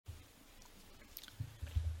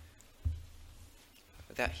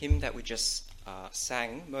That hymn that we just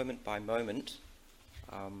sang, Moment by Moment,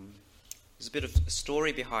 there's a bit of a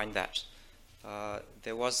story behind that.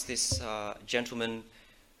 There was this gentleman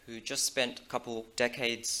who just spent a couple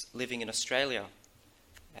decades living in Australia,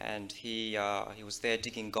 and he was there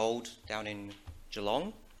digging gold down in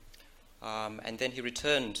Geelong, and then he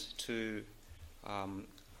returned to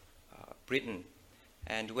Britain.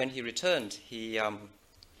 And when he returned, he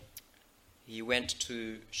went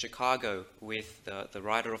to Chicago with the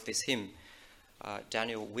writer of this hymn,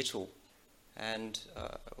 Daniel Whittle. And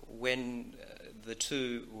when the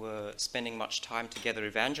two were spending much time together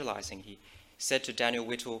evangelizing, he said to Daniel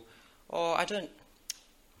Whittle, "Oh, I don't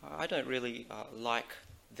really like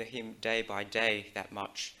the hymn Day by Day that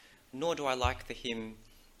much, nor do I like the hymn,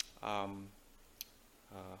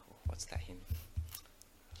 what's that hymn?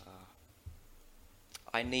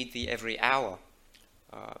 I Need Thee Every Hour,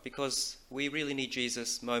 because we really need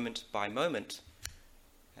Jesus moment by moment."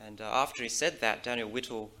 And after he said that, Daniel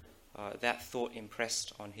Whittle, that thought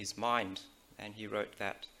impressed on his mind, and he wrote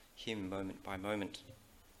that hymn, Moment by Moment.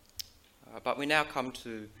 But we now come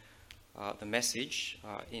to the message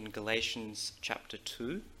in Galatians chapter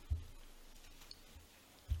 2.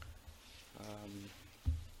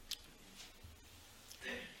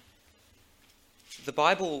 The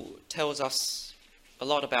Bible tells us a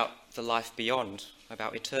lot about the life beyond,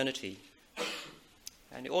 about eternity,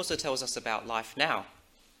 and it also tells us about life now.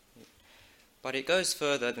 But it goes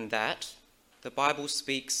further than that. The Bible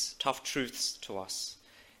speaks tough truths to us,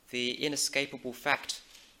 the inescapable fact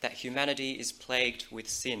that humanity is plagued with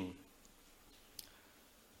sin.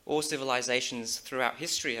 All civilizations throughout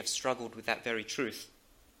history have struggled with that very truth.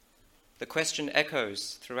 The question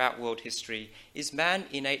echoes throughout world history: is man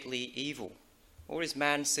innately evil, or is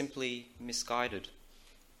man simply misguided?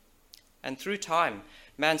 And through time,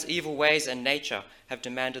 man's evil ways and nature have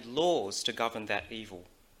demanded laws to govern that evil.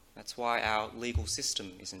 That's why our legal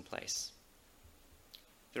system is in place.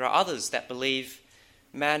 There are others that believe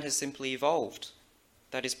man has simply evolved,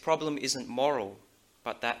 that his problem isn't moral,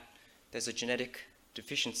 but that there's a genetic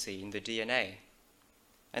deficiency in the DNA.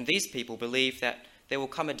 And these people believe that there will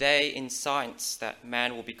come a day in science that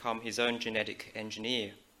man will become his own genetic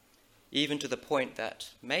engineer, even to the point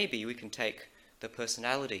that maybe we can take the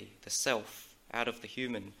personality, the self, out of the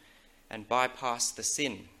human and bypass the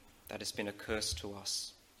sin that has been a curse to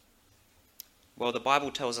us. Well, the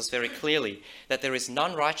Bible tells us very clearly that there is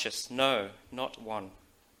none righteous, no, not one.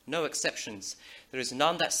 No exceptions. There is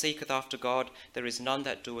none that seeketh after God, there is none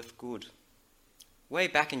that doeth good. Way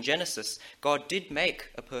back in Genesis, God did make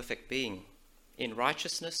a perfect being in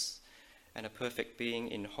righteousness and a perfect being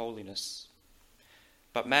in holiness.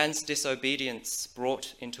 But man's disobedience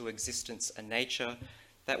brought into existence a nature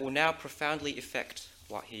that will now profoundly affect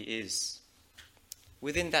what he is.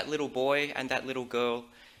 Within that little boy and that little girl,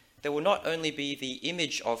 there will not only be the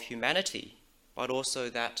image of humanity, but also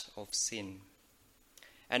that of sin.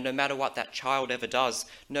 And no matter what that child ever does,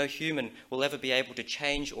 no human will ever be able to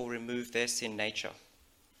change or remove their sin nature.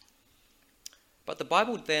 But the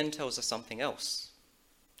Bible then tells us something else.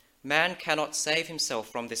 Man cannot save himself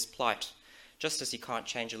from this plight. Just as he can't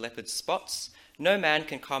change a leopard's spots, no man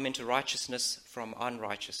can come into righteousness from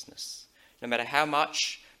unrighteousness. No matter how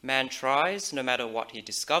much man tries, no matter what he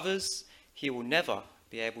discovers, he will never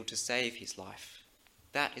be able to save his life.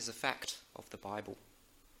 That is a fact of the Bible.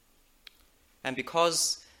 And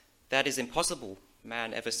because that is impossible,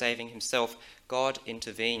 man ever saving himself, God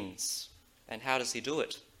intervenes. And how does he do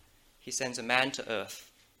it? He sends a man to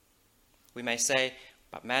earth. We may say,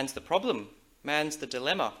 but man's the problem, man's the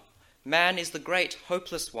dilemma. Man is the great,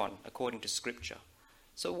 hopeless one, according to Scripture.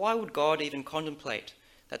 So why would God even contemplate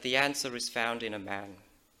that the answer is found in a man?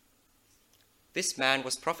 This man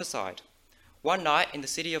was prophesied. One night in the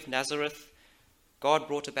city of Nazareth, God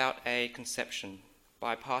brought about a conception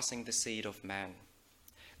by passing the seed of man.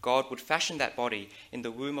 God would fashion that body in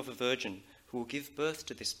the womb of a virgin who will give birth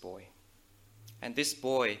to this boy. And this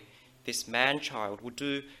boy, this man-child, will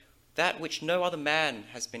do that which no other man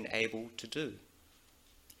has been able to do.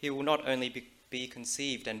 He will not only be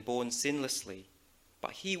conceived and born sinlessly,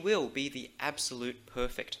 but he will be the absolute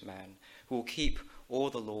perfect man who will keep all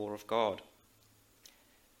the law of God.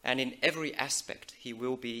 And in every aspect he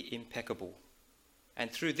will be impeccable. And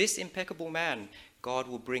through this impeccable man, God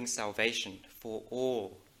will bring salvation for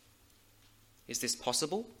all. Is this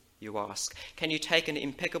possible, you ask? Can you take an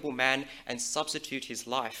impeccable man and substitute his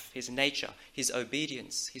life, his nature, his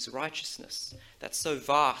obedience, his righteousness, that's so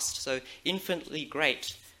vast, so infinitely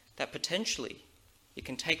great, that potentially it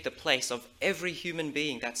can take the place of every human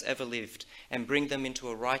being that's ever lived and bring them into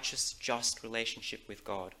a righteous, just relationship with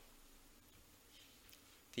God?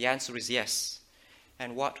 The answer is yes.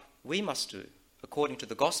 And what we must do, according to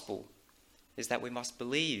the gospel, is that we must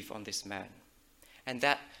believe on this man, and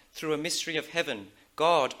that through a mystery of heaven,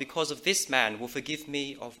 God, because of this man, will forgive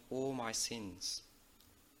me of all my sins.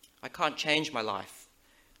 I can't change my life.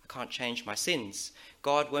 I can't change my sins.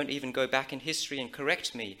 God won't even go back in history and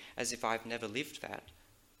correct me as if I've never lived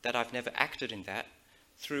that I've never acted in that.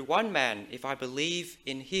 Through one man, if I believe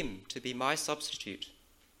in him to be my substitute,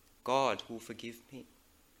 God will forgive me.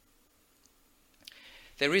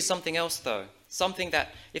 There is something else, though, something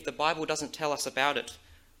that, if the Bible doesn't tell us about it,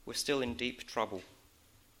 we're still in deep trouble.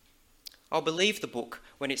 I'll believe the book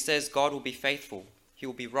when it says God will be faithful, he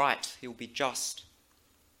will be right, he will be just.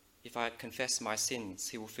 If I confess my sins,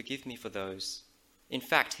 he will forgive me for those. In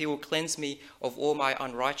fact, he will cleanse me of all my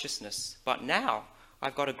unrighteousness. But now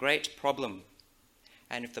I've got a great problem.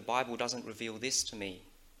 And if the Bible doesn't reveal this to me,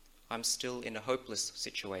 I'm still in a hopeless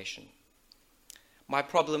situation. My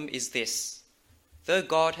problem is this: though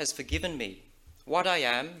God has forgiven me, what I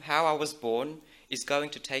am, how I was born, is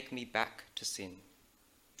going to take me back to sin.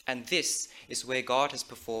 And this is where God has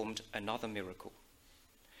performed another miracle.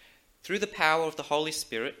 Through the power of the Holy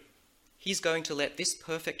Spirit, he's going to let this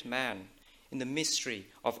perfect man, in the mystery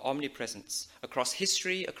of omnipresence, across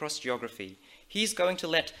history, across geography, he's going to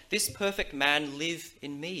let this perfect man live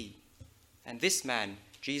in me. And this man,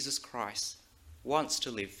 Jesus Christ, wants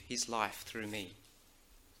to live his life through me.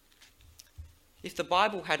 If the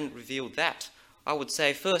Bible hadn't revealed that, I would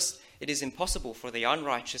say, first, it is impossible for the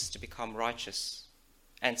unrighteous to become righteous.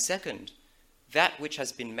 And second, that which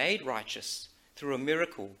has been made righteous through a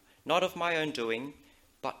miracle, not of my own doing,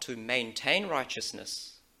 but to maintain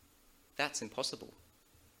righteousness, that's impossible.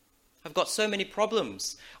 I've got so many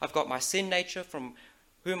problems. I've got my sin nature from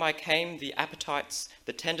whom I came, the appetites,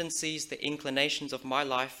 the tendencies, the inclinations of my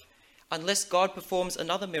life. Unless God performs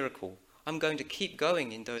another miracle, I'm going to keep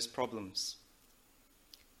going in those problems.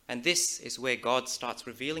 And this is where God starts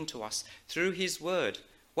revealing to us through his word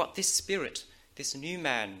what this Spirit, this new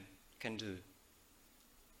man, can do.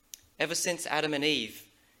 Ever since Adam and Eve,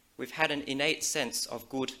 we've had an innate sense of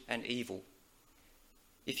good and evil.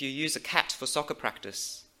 If you use a cat for soccer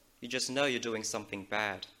practice, you just know you're doing something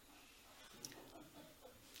bad.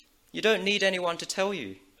 You don't need anyone to tell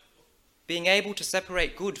you. Being able to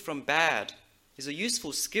separate good from bad is a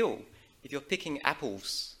useful skill if you're picking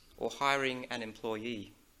apples or hiring an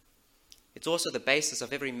employee. It's also the basis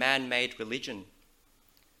of every man-made religion.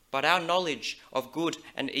 But our knowledge of good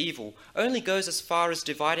and evil only goes as far as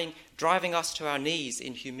driving us to our knees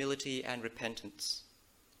in humility and repentance.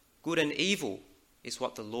 Good and evil is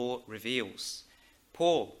what the law reveals.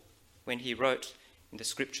 Paul, when he wrote in the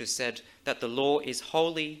scriptures, said that the law is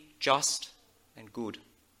holy, just, and good.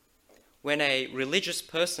 When a religious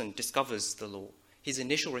person discovers the law, his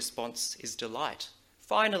initial response is delight.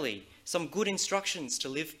 Finally, some good instructions to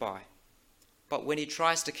live by. But when he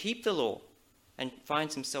tries to keep the law and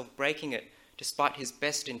finds himself breaking it despite his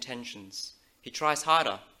best intentions, he tries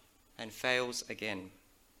harder and fails again.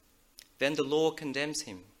 Then the law condemns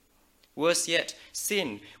him. Worse yet,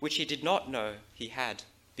 sin, which he did not know he had,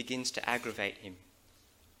 begins to aggravate him.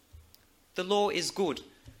 The law is good,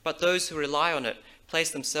 but those who rely on it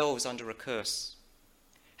place themselves under a curse.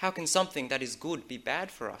 How can something that is good be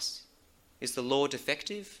bad for us? Is the law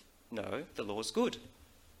defective? No, the law is good.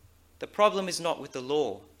 The problem is not with the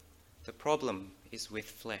law. The problem is with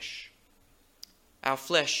flesh. Our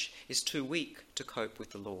flesh is too weak to cope with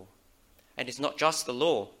the law. And it's not just the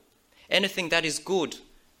law. Anything that is good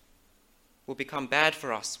will become bad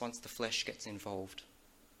for us once the flesh gets involved.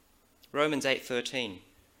 Romans 8:13,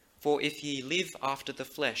 for if ye live after the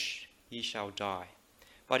flesh, ye shall die.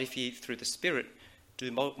 But if ye through the Spirit do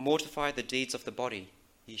mortify the deeds of the body,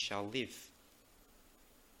 ye shall live.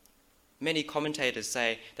 Many commentators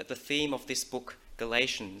say that the theme of this book,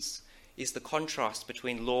 Galatians, is the contrast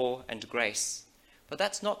between law and grace. But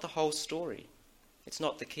that's not the whole story. It's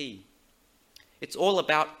not the key. It's all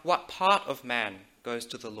about what part of man goes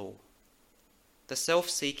to the law. The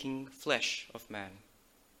self-seeking flesh of man.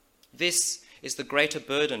 This is the greater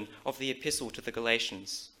burden of the epistle to the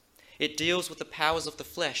Galatians. It deals with the powers of the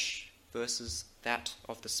flesh versus that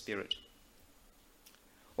of the Spirit.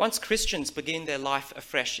 Once Christians begin their life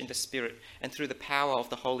afresh in the Spirit and through the power of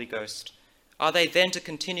the Holy Ghost, are they then to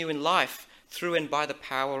continue in life through and by the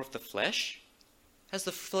power of the flesh? Has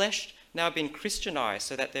the flesh now been Christianized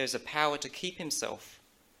so that there is a power to keep himself?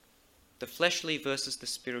 The fleshly versus the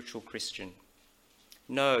spiritual Christian.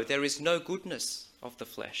 No, there is no goodness of the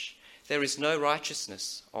flesh. There is no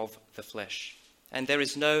righteousness of the flesh. And there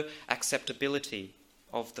is no acceptability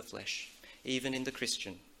of the flesh, even in the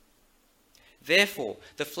Christian. Therefore,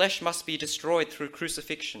 the flesh must be destroyed through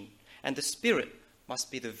crucifixion, and the Spirit must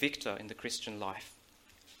be the victor in the Christian life.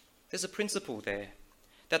 There's a principle there,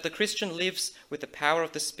 that the Christian lives with the power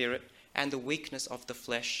of the Spirit and the weakness of the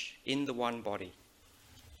flesh in the one body.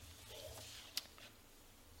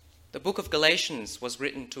 The book of Galatians was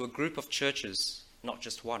written to a group of churches, not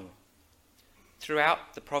just one,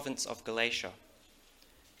 throughout the province of Galatia.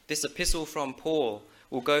 This epistle from Paul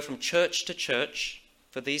will go from church to church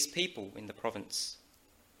for these people in the province.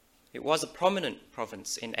 It was a prominent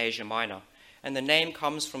province in Asia Minor, and the name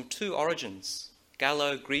comes from two origins,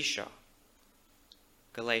 Gallo-Graecia,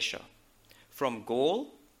 Galatia, from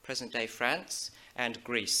Gaul, present-day France, and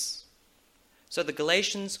Greece. So the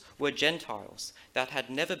Galatians were Gentiles that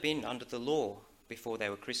had never been under the law before they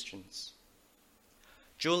were Christians.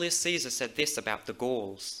 Julius Caesar said this about the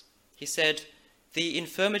Gauls. He said, "The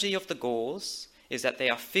infirmity of the Gauls is that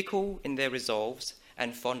they are fickle in their resolves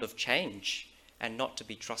and fond of change, and not to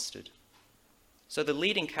be trusted." So the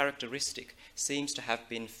leading characteristic seems to have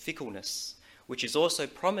been fickleness, which is also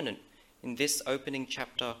prominent in this opening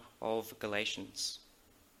chapter of Galatians.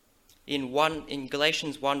 In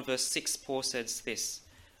Galatians 1 verse 6, Paul says this,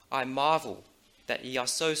 "I marvel that ye are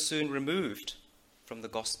so soon removed from the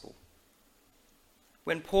gospel."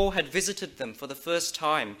 When Paul had visited them for the first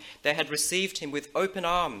time, they had received him with open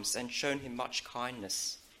arms and shown him much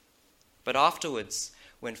kindness. But afterwards,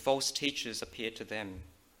 when false teachers appeared to them,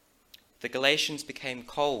 the Galatians became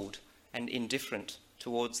cold and indifferent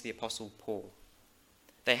towards the Apostle Paul.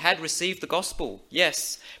 They had received the gospel,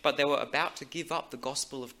 yes, but they were about to give up the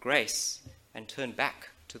gospel of grace and turn back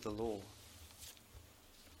to the law.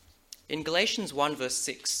 In Galatians 1 verse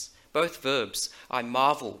 6, both verbs, "I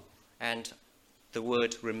marvel," and the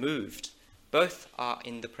word "removed," both are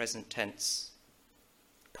in the present tense.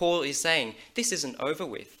 Paul is saying, this isn't over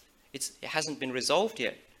with. It hasn't been resolved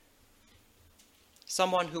yet.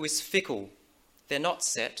 Someone who is fickle, they're not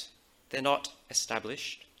set, they're not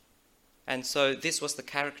established. And so this was the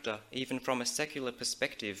character, even from a secular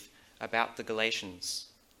perspective, about the Galatians.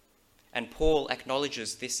 And Paul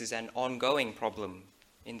acknowledges this is an ongoing problem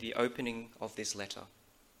in the opening of this letter.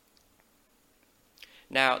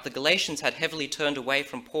 Now, the Galatians had heavily turned away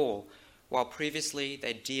from Paul, while previously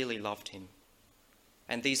they dearly loved him.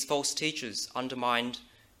 And these false teachers undermined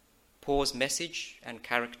Paul's message and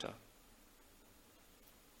character.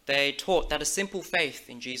 They taught that a simple faith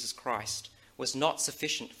in Jesus Christ was not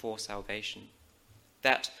sufficient for salvation,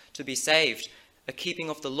 that to be saved, a keeping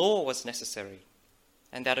of the law was necessary,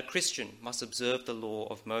 and that a Christian must observe the law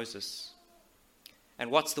of Moses.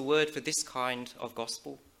 And what's the word for this kind of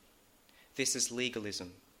gospel? This is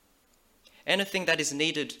legalism. Anything that is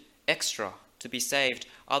needed extra to be saved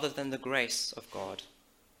other than the grace of God.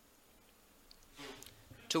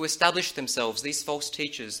 To establish themselves, these false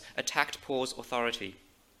teachers attacked Paul's authority.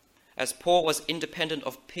 As Paul was independent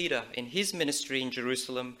of Peter in his ministry in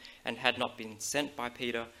Jerusalem and had not been sent by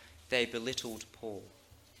Peter, they belittled Paul.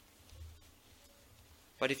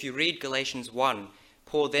 But if you read Galatians 1,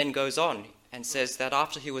 Paul then goes on and says that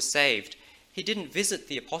after he was saved, he didn't visit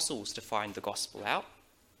the apostles to find the gospel out.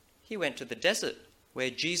 He went to the desert where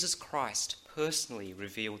Jesus Christ personally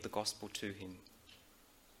revealed the gospel to him.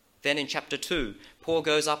 Then in chapter 2, Paul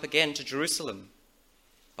goes up again to Jerusalem,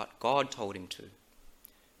 but God told him to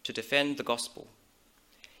defend the gospel.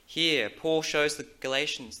 Here, Paul shows the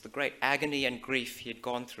Galatians the great agony and grief he had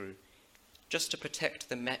gone through just to protect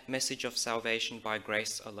the message of salvation by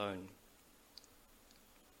grace alone.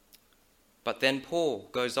 But then Paul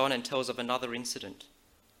goes on and tells of another incident.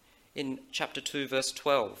 In chapter 2, verse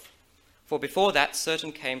 12, "For before that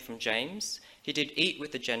certain came from James. He did eat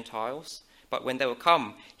with the Gentiles, but when they were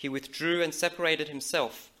come, he withdrew and separated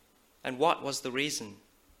himself. And what was the reason?"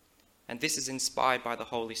 And this is inspired by the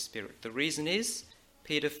Holy Spirit. The reason is,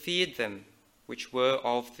 Peter feared them which were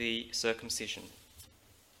of the circumcision.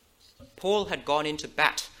 Paul had gone into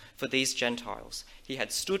bat for these Gentiles. He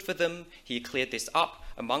had stood for them, he cleared this up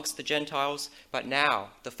amongst the Gentiles, but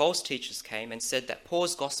now the false teachers came and said that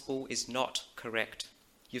Paul's gospel is not correct.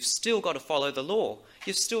 You've still got to follow the law.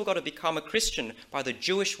 You've still got to become a Christian by the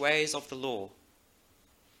Jewish ways of the law.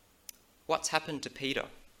 What's happened to Peter?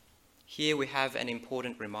 Here we have an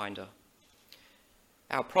important reminder.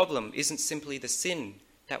 Our problem isn't simply the sin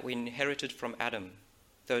that we inherited from Adam,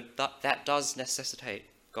 though that does necessitate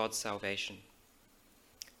God's salvation.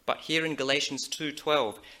 But here in Galatians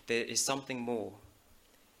 2:12, there is something more.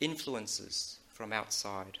 Influences from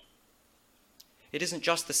outside. It isn't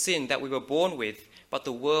just the sin that we were born with, but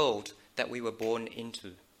the world that we were born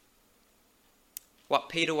into. What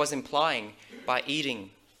Peter was implying by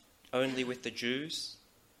eating only with the Jews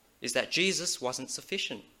is that Jesus wasn't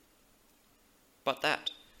sufficient, but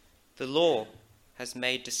that the law has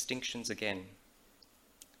made distinctions again.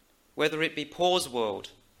 whether it be Paul's world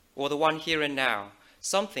or the one here and now,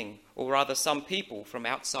 something, or rather some people from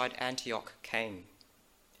outside Antioch came,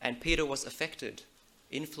 and Peter was affected,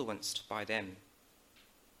 influenced by them.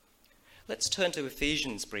 Let's turn to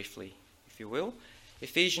Ephesians briefly, if you will.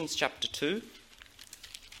 Ephesians chapter 2.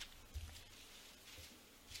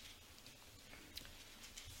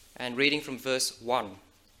 And reading from verse 1.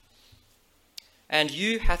 And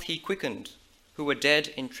you hath he quickened, who were dead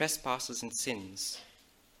in trespasses and sins.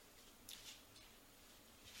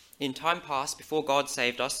 In time past, before God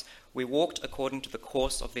saved us, we walked according to the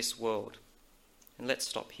course of this world. And let's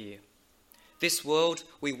stop here. This world,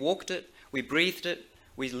 we walked it, we breathed it,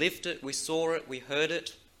 we lived it, we saw it, we heard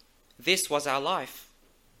it. This was our life.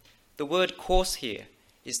 The word course here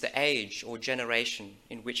is the age or generation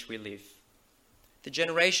in which we live. The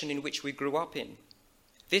generation in which we grew up in.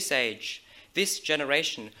 This age, this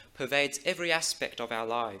generation pervades every aspect of our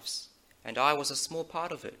lives, and I was a small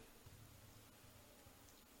part of it.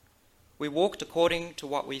 We walked according to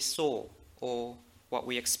what we saw or what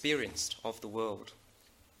we experienced of the world.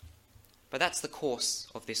 But that's the course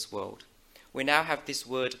of this world. We now have this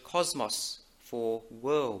word cosmos for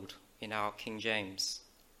world in our King James.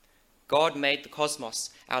 God made the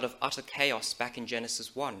cosmos out of utter chaos back in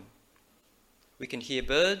Genesis 1. We can hear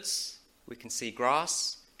birds, we can see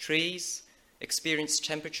grass, trees, experience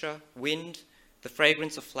temperature, wind, the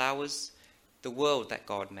fragrance of flowers, the world that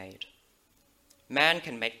God made. Man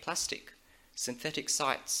can make plastic, synthetic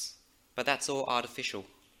sights, but that's all artificial.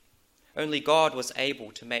 Only God was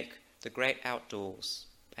able to make the great outdoors,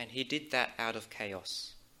 and he did that out of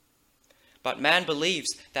chaos. But man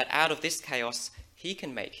believes that out of this chaos, he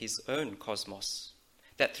can make his own cosmos,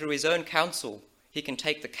 that through his own counsel, he can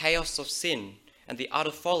take the chaos of sin and the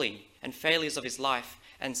utter folly and failures of his life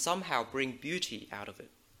and somehow bring beauty out of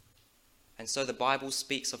it. And so the Bible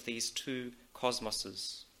speaks of these two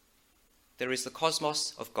cosmoses. There is the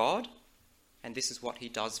cosmos of God, and this is what he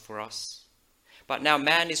does for us. But now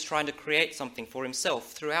man is trying to create something for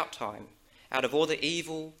himself throughout time, out of all the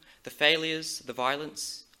evil, the failures, the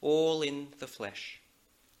violence, all in the flesh.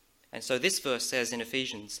 And so this verse says in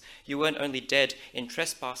Ephesians, you weren't only dead in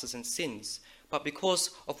trespasses and sins, but because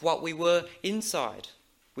of what we were inside,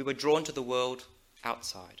 we were drawn to the world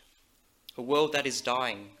outside. A world that is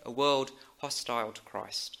dying, a world hostile to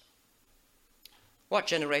Christ. What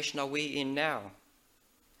generation are we in now?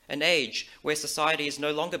 An age where society is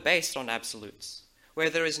no longer based on absolutes, where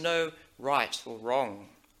there is no right or wrong,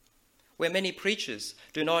 where many preachers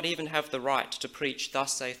do not even have the right to preach,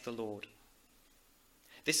 thus saith the Lord.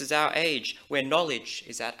 This is our age where knowledge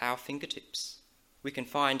is at our fingertips. We can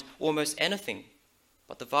find almost anything,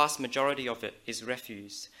 but the vast majority of it is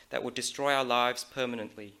refuse that will destroy our lives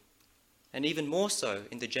permanently, and even more so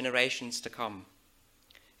in the generations to come.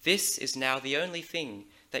 This is now the only thing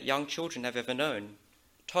that young children have ever known.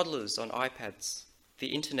 Toddlers on iPads, the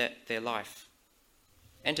internet their life.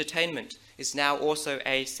 Entertainment is now also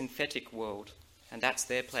a synthetic world, and that's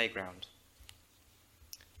their playground.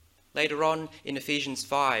 Later on in Ephesians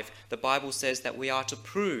 5, the Bible says that we are to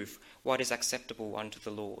prove what is acceptable unto the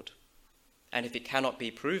Lord. And if it cannot be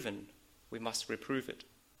proven, we must reprove it.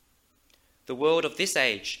 The world of this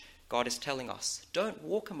age, God is telling us, don't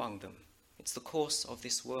walk among them. It's the course of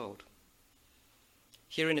this world.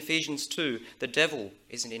 Here in Ephesians 2, the devil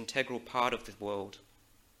is an integral part of the world.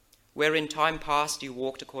 Where in time past you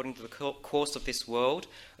walked according to the course of this world,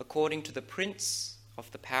 according to the prince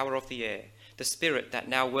of the power of the air, the spirit that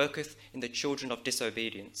now worketh in the children of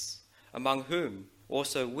disobedience, among whom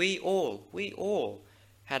also we all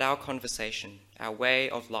had our conversation, our way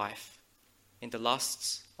of life, in the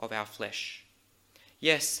lusts of our flesh.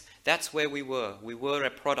 Yes, that's where we were. We were a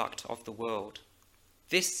product of the world.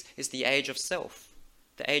 This is the age of self,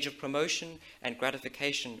 the age of promotion and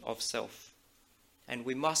gratification of self. And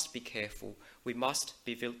we must be careful. We must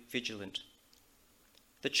be vigilant.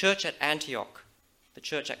 The church at Antioch, the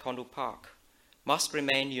church at Condell Park, must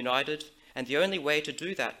remain united, and the only way to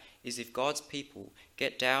do that is if God's people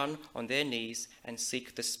get down on their knees and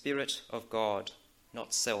seek the Spirit of God,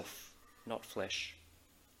 not self, not flesh.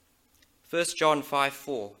 1 John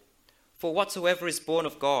 5:4, for whatsoever is born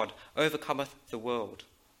of God overcometh the world,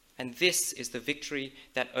 and this is the victory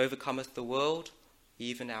that overcometh the world,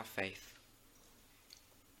 even our faith.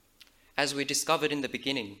 As we discovered in the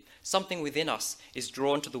beginning, something within us is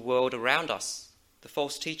drawn to the world around us, the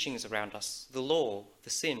false teachings around us, the law, the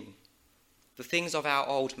sin, the things of our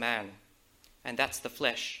old man, and that's the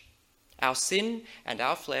flesh. Our sin and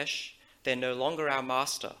our flesh, they're no longer our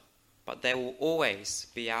master, but they will always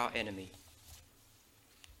be our enemy.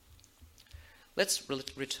 Let's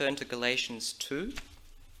return to Galatians 2.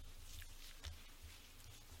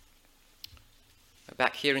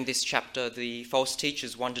 Back here in this chapter, the false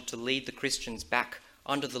teachers wanted to lead the Christians back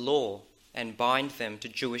under the law and bind them to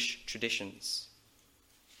Jewish traditions.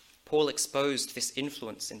 Paul exposed this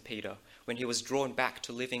influence in Peter when he was drawn back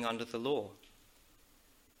to living under the law.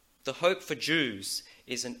 The hope for Jews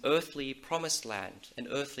is an earthly promised land, an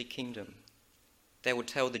earthly kingdom. They would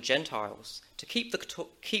tell the Gentiles to keep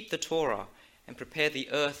the Torah and prepare the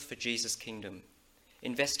earth for Jesus' kingdom,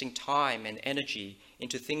 investing time and energy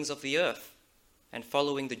into things of the earth and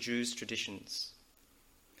following the Jews' traditions.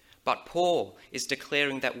 But Paul is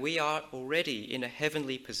declaring that we are already in a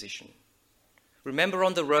heavenly position. Remember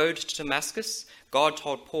on the road to Damascus, God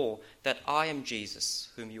told Paul that I am Jesus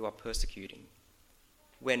whom you are persecuting.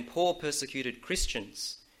 When Paul persecuted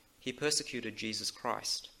Christians, he persecuted Jesus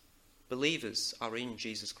Christ. Believers are in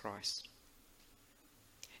Jesus Christ.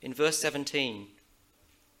 In verse 17,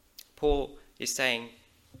 Paul is saying,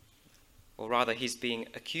 or rather he's being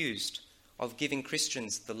accused of giving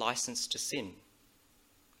Christians the license to sin.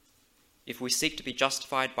 If we seek to be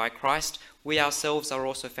justified by Christ, we ourselves are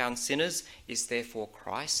also found sinners. Is therefore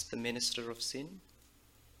Christ the minister of sin?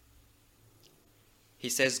 He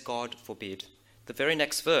says, God forbid. The very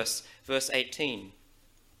next verse, verse 18,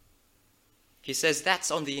 he says that's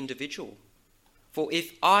on the individual. For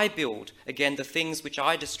if I build again the things which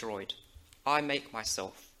I destroyed, I make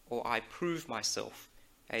myself, or I prove myself,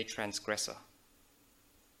 a transgressor.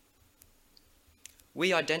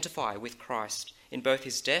 We identify with Christ in both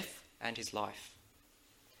his death and his life.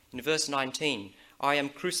 In verse 19, I am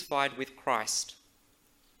crucified with Christ.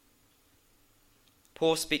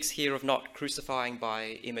 Paul speaks here of not crucifying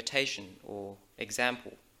by imitation or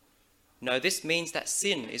example. No, this means that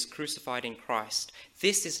sin is crucified in Christ.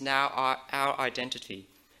 This is now our identity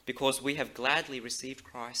because we have gladly received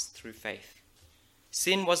Christ through faith.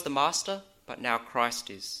 Sin was the master, but now Christ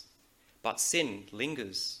is. But sin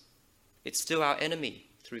lingers. It's still our enemy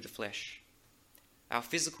through the flesh. Our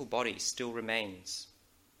physical body still remains.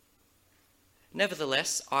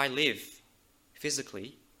 Nevertheless, I live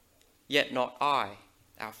physically, yet not I,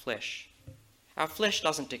 our flesh. Our flesh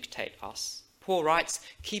doesn't dictate us. Paul writes,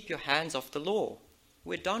 keep your hands off the law.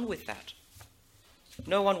 We're done with that.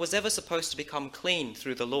 No one was ever supposed to become clean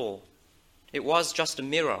through the law. It was just a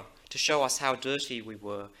mirror to show us how dirty we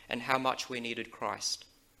were and how much we needed Christ.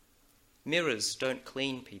 Mirrors don't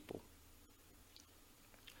clean people.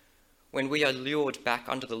 When we are lured back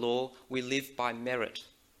under the law, we live by merit.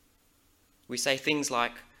 We say things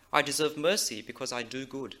like, I deserve mercy because I do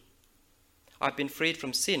good. I've been freed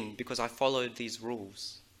from sin because I followed these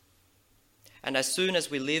rules. And as soon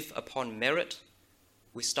as we live upon merit,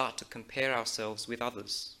 we start to compare ourselves with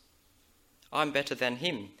others. I'm better than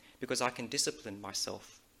him because I can discipline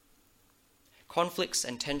myself. Conflicts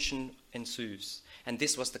and tension ensues, and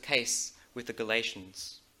this was the case with the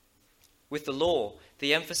Galatians. With the law,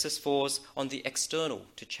 the emphasis falls on the external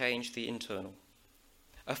to change the internal.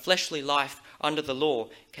 A fleshly life under the law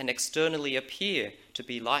can externally appear to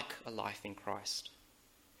be like a life in Christ.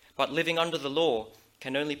 But living under the law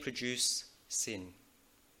can only produce sin.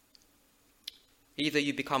 Either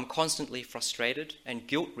you become constantly frustrated and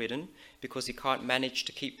guilt-ridden because you can't manage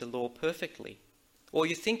to keep the law perfectly, or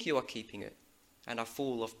you think you are keeping it and are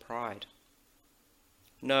full of pride.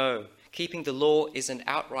 No, keeping the law is an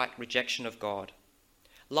outright rejection of God.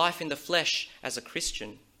 Life in the flesh as a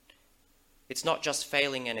Christian, it's not just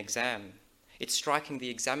failing an exam, it's striking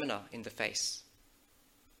the examiner in the face.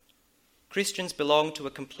 Christians belong to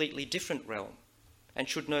a completely different realm and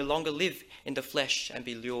should no longer live in the flesh and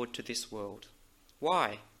be lured to this world.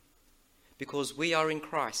 Why? Because we are in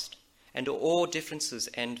Christ and all differences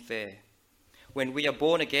end there. When we are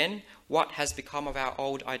born again, what has become of our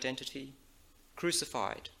old identity?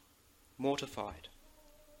 Crucified, mortified.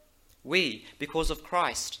 We, because of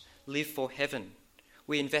Christ, live for heaven.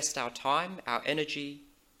 We invest our time, our energy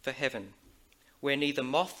for heaven, where neither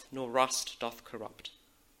moth nor rust doth corrupt.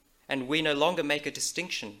 And we no longer make a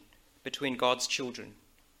distinction between God's children.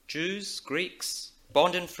 Jews, Greeks,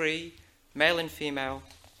 bond and free, male and female,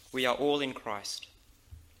 we are all in Christ.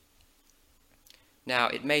 Now,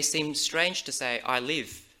 it may seem strange to say, I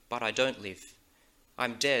live, but I don't live.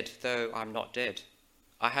 I'm dead, though I'm not dead.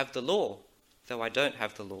 I have the law, though I don't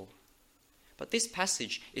have the law. But this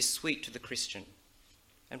passage is sweet to the Christian.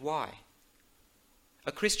 And why?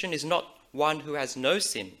 A Christian is not one who has no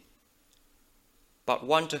sin, but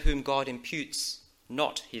one to whom God imputes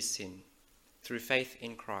not his sin through faith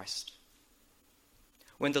in Christ.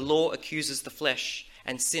 When the law accuses the flesh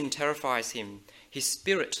and sin terrifies him, his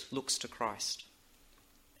spirit looks to Christ.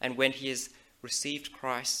 And when he has received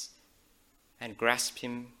Christ and grasped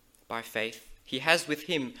him by faith, he has with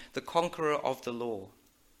him the conqueror of the law,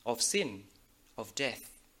 of sin, of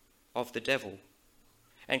death, of the devil,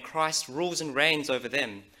 and Christ rules and reigns over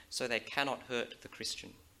them, so they cannot hurt the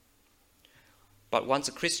Christian. But once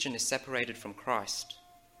a Christian is separated from Christ,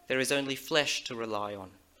 there is only flesh to rely on,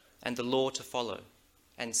 and the law to follow,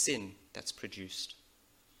 and sin that's produced.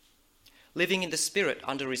 Living in the Spirit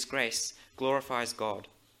under his grace glorifies God.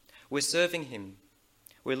 We're serving him.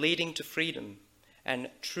 We're leading to freedom and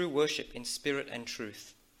true worship in spirit and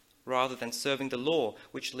truth, rather than serving the law,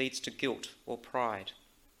 which leads to guilt or pride.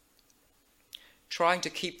 Trying to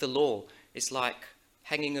keep the law is like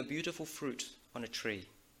hanging a beautiful fruit on a tree.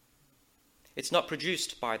 It's not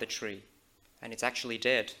produced by the tree, and it's actually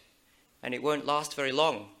dead, and it won't last very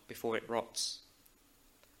long before it rots.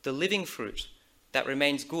 The living fruit that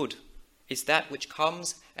remains good is that which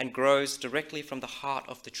comes and grows directly from the heart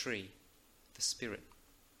of the tree, the Spirit.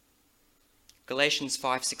 Galatians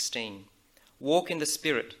 5:16, walk in the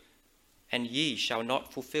Spirit, and ye shall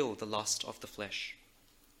not fulfill the lust of the flesh.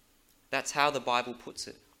 That's how the Bible puts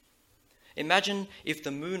it. Imagine if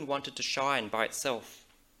the moon wanted to shine by itself.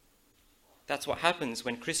 That's what happens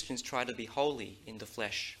when Christians try to be holy in the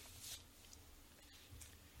flesh.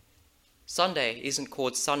 Sunday isn't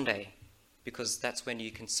called Sunday because that's when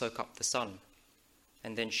you can soak up the sun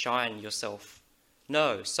and then shine yourself.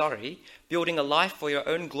 No, sorry, building a life for your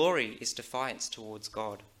own glory is defiance towards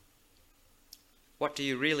God. What do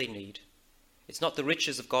you really need? It's not the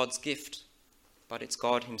riches of God's gift, but it's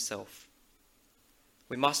God himself.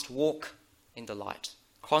 We must walk in the light,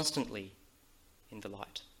 constantly in the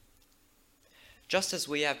light. Just as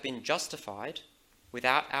we have been justified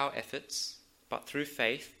without our efforts, but through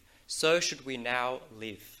faith, so should we now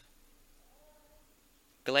live.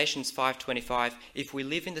 Galatians 5:25, if we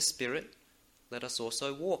live in the Spirit, let us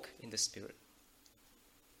also walk in the Spirit.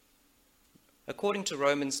 According to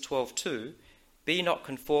Romans 12:2, be not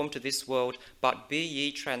conformed to this world, but be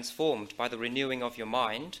ye transformed by the renewing of your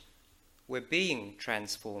mind. We're being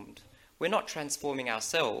transformed. We're not transforming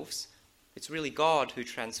ourselves. It's really God who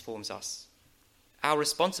transforms us. Our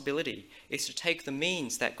responsibility is to take the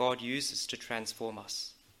means that God uses to transform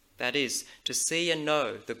us. That is, to see and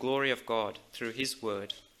know the glory of God through his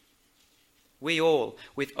word. We all,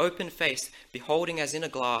 with open face, beholding as in a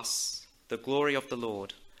glass the glory of the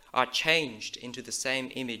Lord, are changed into the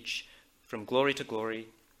same image from glory to glory,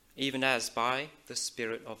 even as by the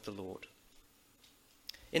Spirit of the Lord.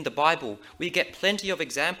 In the Bible, we get plenty of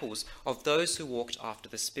examples of those who walked after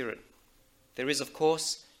the Spirit. There is, of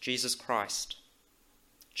course, Jesus Christ.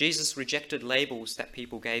 Jesus rejected labels that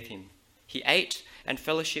people gave him. He ate and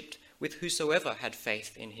fellowshipped with whosoever had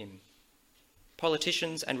faith in him.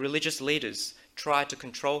 Politicians and religious leaders tried to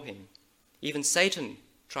control him. Even Satan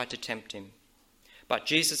tried to tempt him. But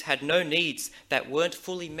Jesus had no needs that weren't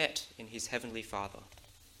fully met in his heavenly Father.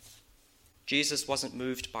 Jesus wasn't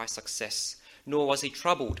moved by success, nor was he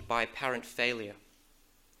troubled by apparent failure.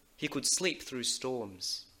 He could sleep through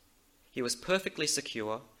storms. He was perfectly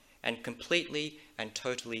secure and completely and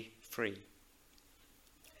totally free.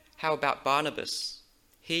 How about Barnabas?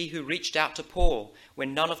 He who reached out to Paul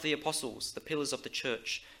when none of the apostles, the pillars of the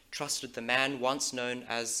church, trusted the man once known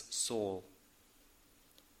as Saul.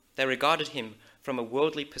 They regarded him from a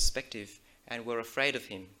worldly perspective and were afraid of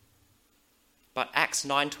him. But Acts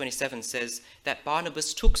 9:27 says that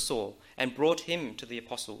Barnabas took Saul and brought him to the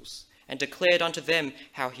apostles and declared unto them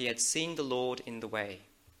how he had seen the Lord in the way,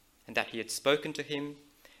 and that he had spoken to him,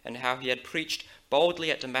 and how he had preached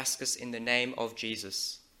boldly at Damascus in the name of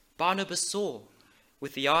Jesus. Barnabas saw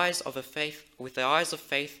with the eyes of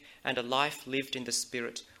faith and a life lived in the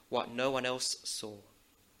Spirit what no one else saw.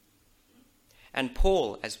 And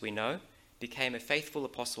Paul, as we know, became a faithful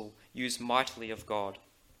apostle used mightily of God.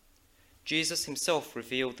 Jesus himself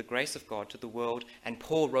revealed the grace of God to the world, and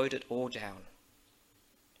Paul wrote it all down.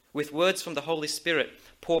 With words from the Holy Spirit,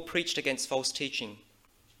 Paul preached against false teaching.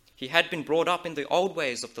 He had been brought up in the old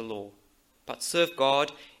ways of the law, but served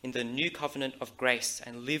God in the new covenant of grace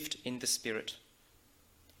and lived in the Spirit.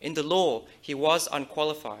 In the law, he was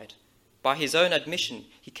unqualified. By his own admission,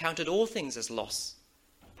 he counted all things as loss.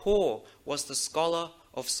 Paul was the scholar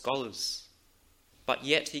of scholars, but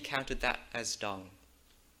yet he counted that as dung.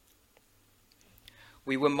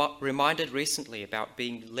 We were reminded recently about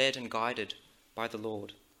being led and guided by the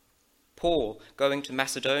Lord. Paul, going to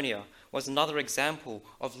Macedonia, was another example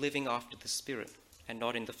of living after the Spirit and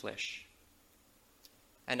not in the flesh.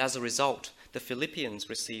 And as a result, the Philippians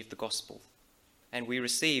received the gospel, and we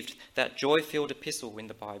received that joy-filled epistle in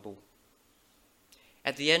the Bible.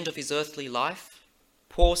 At the end of his earthly life,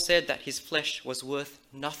 Paul said that his flesh was worth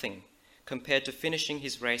nothing compared to finishing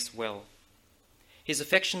his race well. His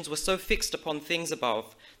affections were so fixed upon things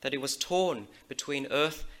above that he was torn between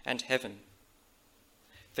earth and heaven.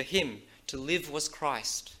 For him, to live was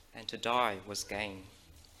Christ, and to die was gain.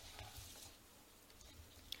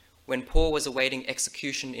 When Paul was awaiting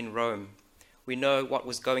execution in Rome, we know what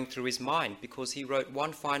was going through his mind because he wrote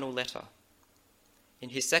one final letter. In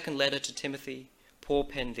his second letter to Timothy, Paul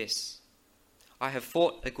penned this: "I have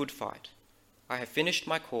fought a good fight. I have finished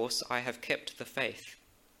my course. I have kept the faith.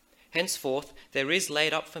 Henceforth there is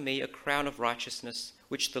laid up for me a crown of righteousness,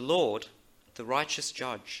 which the Lord, the righteous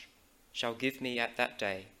judge, shall give me at that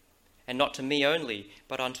day, and not to me only,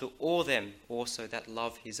 but unto all them also that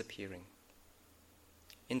love his appearing."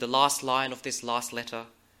 In the last line of this last letter,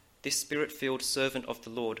 this Spirit-filled servant of the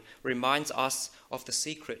Lord reminds us of the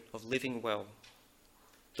secret of living well.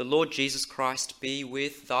 The Lord Jesus Christ be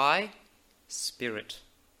with thy spirit.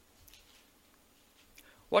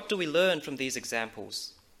 What do we learn from these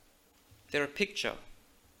examples? They're a picture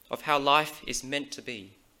of how life is meant to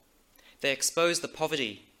be. They expose the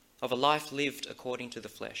poverty of a life lived according to the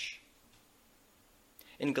flesh.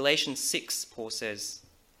 In Galatians 6, Paul says,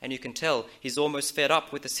 and you can tell he's almost fed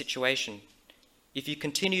up with the situation, if you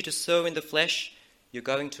continue to sow in the flesh, you're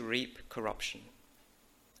going to reap corruption.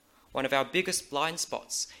 One of our biggest blind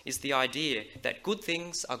spots is the idea that good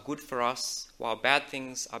things are good for us while bad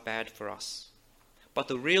things are bad for us. But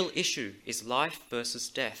the real issue is life versus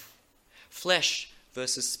death, flesh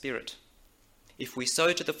versus spirit. If we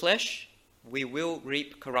sow to the flesh, we will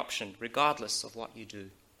reap corruption regardless of what you do.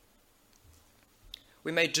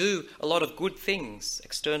 We may do a lot of good things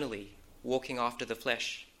externally, walking after the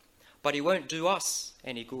flesh, but it won't do us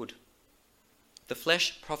any good. The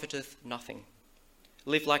flesh profiteth nothing.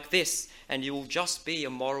 Live like this, and you will just be a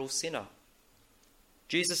moral sinner.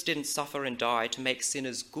 Jesus didn't suffer and die to make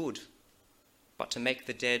sinners good, but to make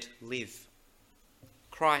the dead live.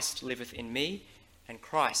 Christ liveth in me, and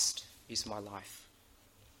Christ is my life.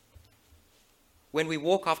 When we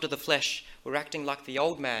walk after the flesh, we're acting like the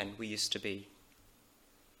old man we used to be.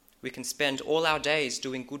 We can spend all our days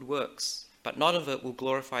doing good works, but none of it will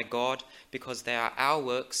glorify God because they are our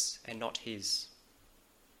works and not his.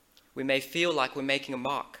 We may feel like we're making a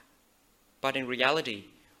mark, but in reality,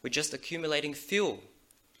 we're just accumulating fuel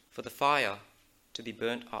for the fire to be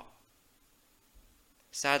burnt up.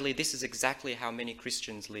 Sadly, this is exactly how many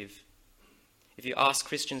Christians live. If you ask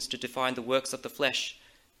Christians to define the works of the flesh,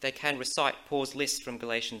 they can recite Paul's list from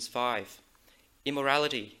Galatians 5.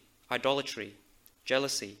 Immorality, idolatry,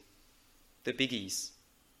 jealousy, the biggies.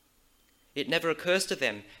 It never occurs to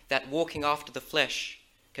them that walking after the flesh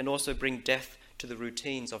can also bring death to the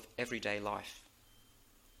routines of everyday life.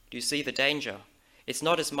 Do you see the danger? It's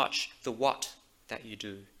not as much the what that you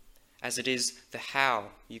do as it is the how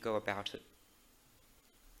you go about it.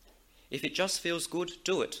 If it just feels good,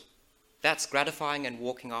 do it. That's gratifying and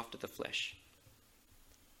walking after the flesh.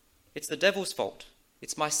 It's the devil's fault.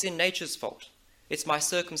 It's my sin nature's fault. It's my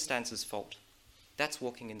circumstances' fault. That's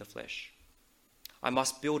walking in the flesh. I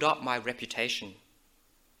must build up my reputation.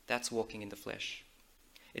 That's walking in the flesh.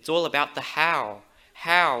 It's all about the how.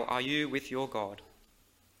 How are you with your God?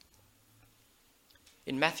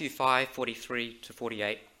 In Matthew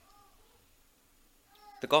 5:43-48,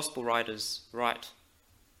 the gospel writers write,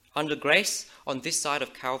 "Under grace, on this side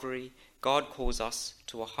of Calvary, God calls us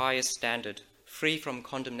to a higher standard, free from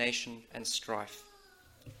condemnation and strife."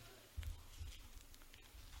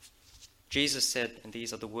 Jesus said, and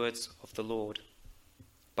these are the words of the Lord,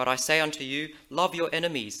 "But I say unto you, love your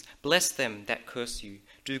enemies, bless them that curse you,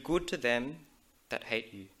 do good to them that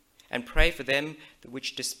hate you, and pray for them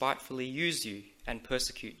which despitefully use you and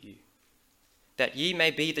persecute you, that ye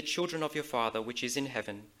may be the children of your Father which is in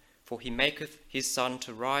heaven, for he maketh his sun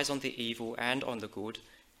to rise on the evil and on the good,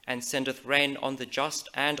 and sendeth rain on the just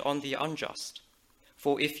and on the unjust.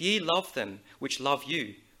 For if ye love them which love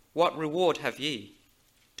you, what reward have ye?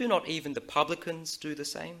 Do not even the publicans do the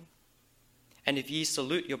same? And if ye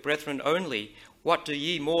salute your brethren only, what do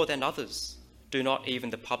ye more than others? Do not even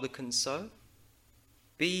the publicans so?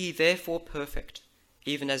 Be ye therefore perfect,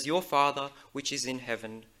 even as your Father which is in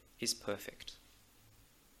heaven is perfect."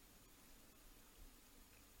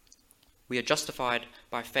 We are justified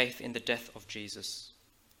by faith in the death of Jesus.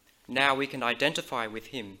 Now we can identify with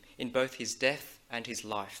him in both his death and his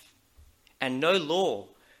life. And no law,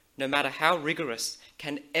 no matter how rigorous,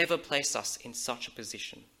 can ever place us in such a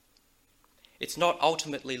position. It's not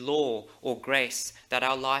ultimately law or grace that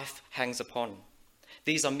our life hangs upon.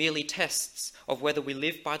 These are merely tests of whether we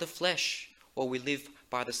live by the flesh or we live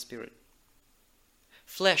by the Spirit.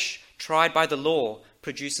 Flesh, tried by the law,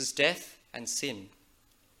 produces death and sin.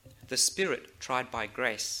 The Spirit, tried by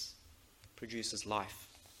grace, produces life.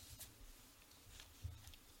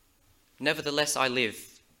 Nevertheless I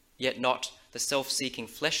live, yet not the self-seeking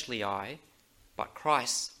fleshly I, but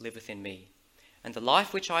Christ liveth in me. And the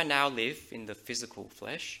life which I now live in the physical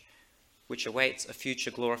flesh, which awaits a future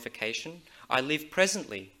glorification, I live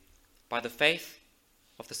presently by the faith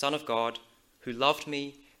of the Son of God, who loved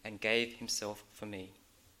me and gave himself for me.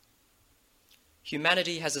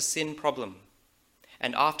 Humanity has a sin problem,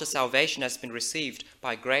 and after salvation has been received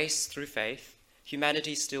by grace through faith,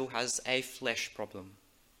 humanity still has a flesh problem.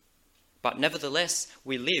 But nevertheless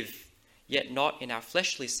we live, yet not in our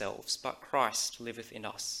fleshly selves, but Christ liveth in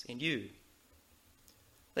us, in you.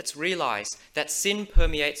 Let's realize that sin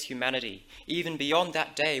permeates humanity, even beyond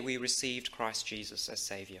that day we received Christ Jesus as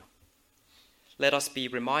Saviour. Let us be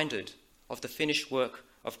reminded of the finished work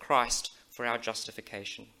of Christ for our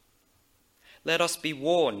justification. Let us be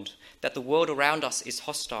warned that the world around us is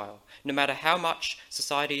hostile, no matter how much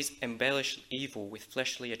societies embellish evil with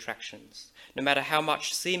fleshly attractions, no matter how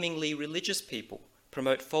much seemingly religious people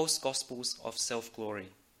promote false gospels of self-glory.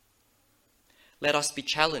 Let us be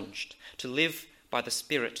challenged to live by the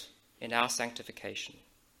Spirit in our sanctification.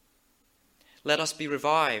 Let us be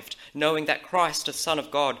revived, knowing that Christ, the Son of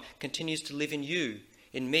God, continues to live in you,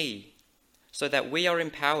 in me, so that we are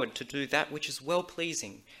empowered to do that which is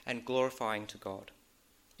well-pleasing and glorifying to God,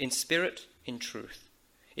 in spirit, in truth,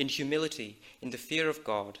 in humility, in the fear of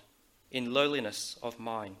God, in lowliness of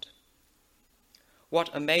mind. What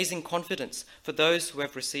amazing confidence for those who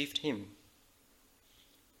have received him.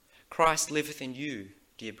 Christ liveth in you,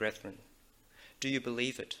 dear brethren. Do you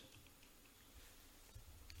believe it?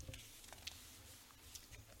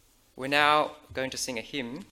 We're now going to sing a hymn.